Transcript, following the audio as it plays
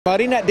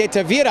Marina De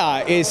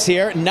Tavira is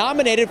here,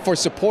 nominated for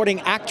Supporting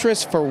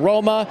Actress for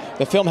Roma.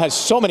 The film has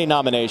so many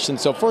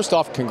nominations, so first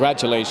off,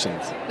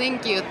 congratulations.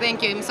 Thank you.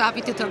 I'm so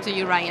happy to talk to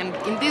you, Ryan,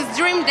 in this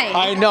dream day.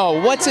 I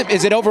know.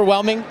 Is it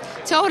overwhelming?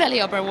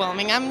 Totally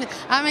overwhelming.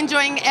 I'm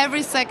enjoying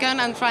every second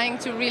and trying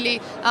to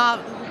really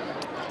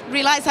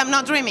realize I'm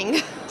not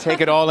dreaming. Take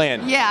it all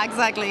in. Yeah,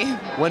 exactly.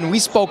 When we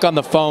spoke on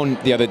the phone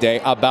the other day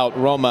about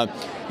Roma,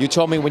 you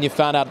told me when you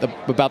found out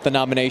about the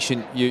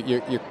nomination,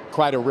 you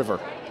cried a river.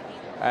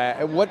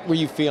 What were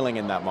you feeling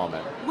in that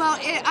moment? Well,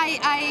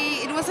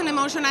 it was an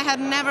emotion I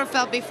had never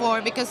felt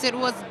before because it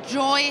was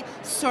joy,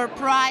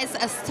 surprise,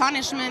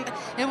 astonishment.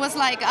 It was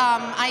like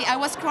I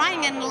was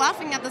crying and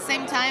laughing at the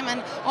same time,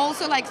 and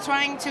also like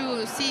trying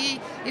to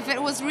see if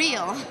it was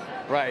real.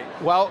 Right.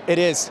 Well, it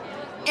is.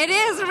 It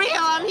is real.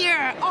 I'm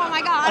here. Oh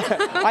my God.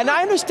 And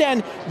I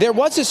understand there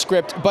was a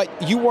script, but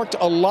you worked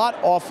a lot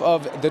off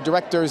of the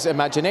director's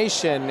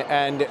imagination,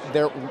 and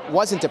there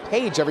wasn't a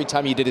page every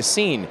time you did a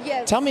scene.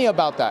 Yes. Tell me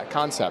about that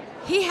concept.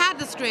 He had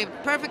the script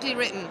perfectly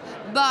written,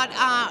 but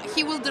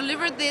he will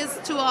deliver this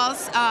to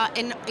us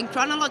in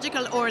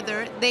chronological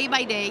order, day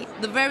by day,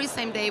 the very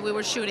same day we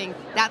were shooting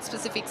that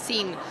specific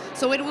scene.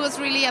 So it was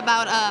really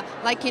about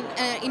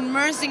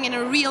immersing in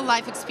a real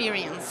life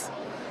experience.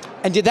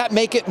 And did that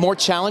make it more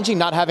challenging,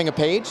 not having a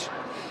page?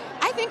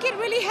 I think it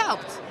really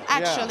helped,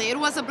 actually. Yeah. It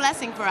was a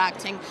blessing for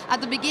acting. At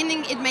the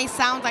beginning, it may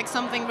sound like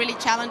something really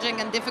challenging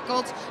and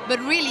difficult, but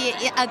really,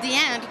 at the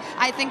end,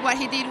 I think what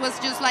he did was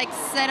just like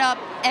set up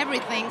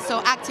everything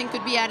so acting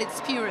could be at its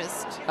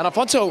purest. And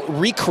Alfonso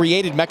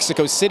recreated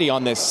Mexico City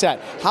on this set.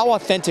 How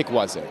authentic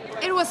was it?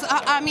 It was,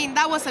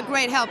 that was a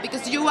great help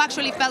because you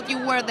actually felt you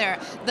were there.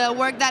 The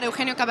work that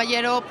Eugenio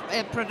Caballero,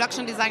 a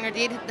production designer,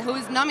 did, who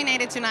is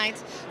nominated tonight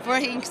for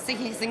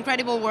his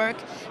incredible work,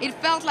 it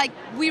felt like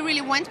we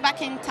really went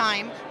back in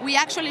time. We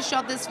actually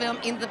shot this film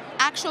in the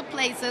actual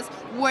places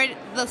where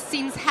the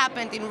scenes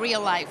happened in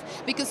real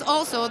life. Because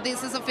also,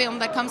 this is a film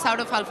that comes out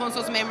of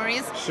Alfonso's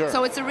memories. Sure.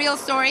 So it's a real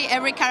story.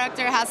 Every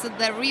character has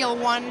the real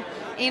one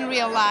in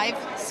real life,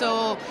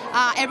 so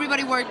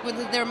everybody worked with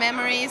their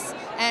memories,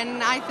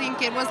 and I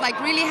think it was like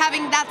really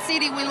having that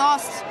city we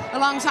lost a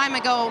long time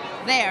ago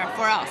there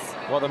for us.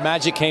 Well, the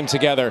magic came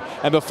together.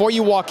 And before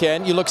you walk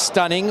in, you look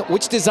stunning.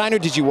 Which designer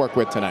did you work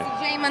with tonight?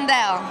 Jay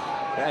Mandel.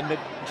 And the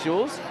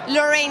jewels?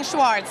 Lorraine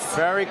Schwartz.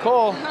 Very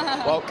cool.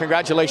 Well,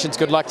 congratulations.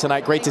 Good luck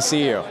tonight. Great to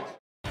see you.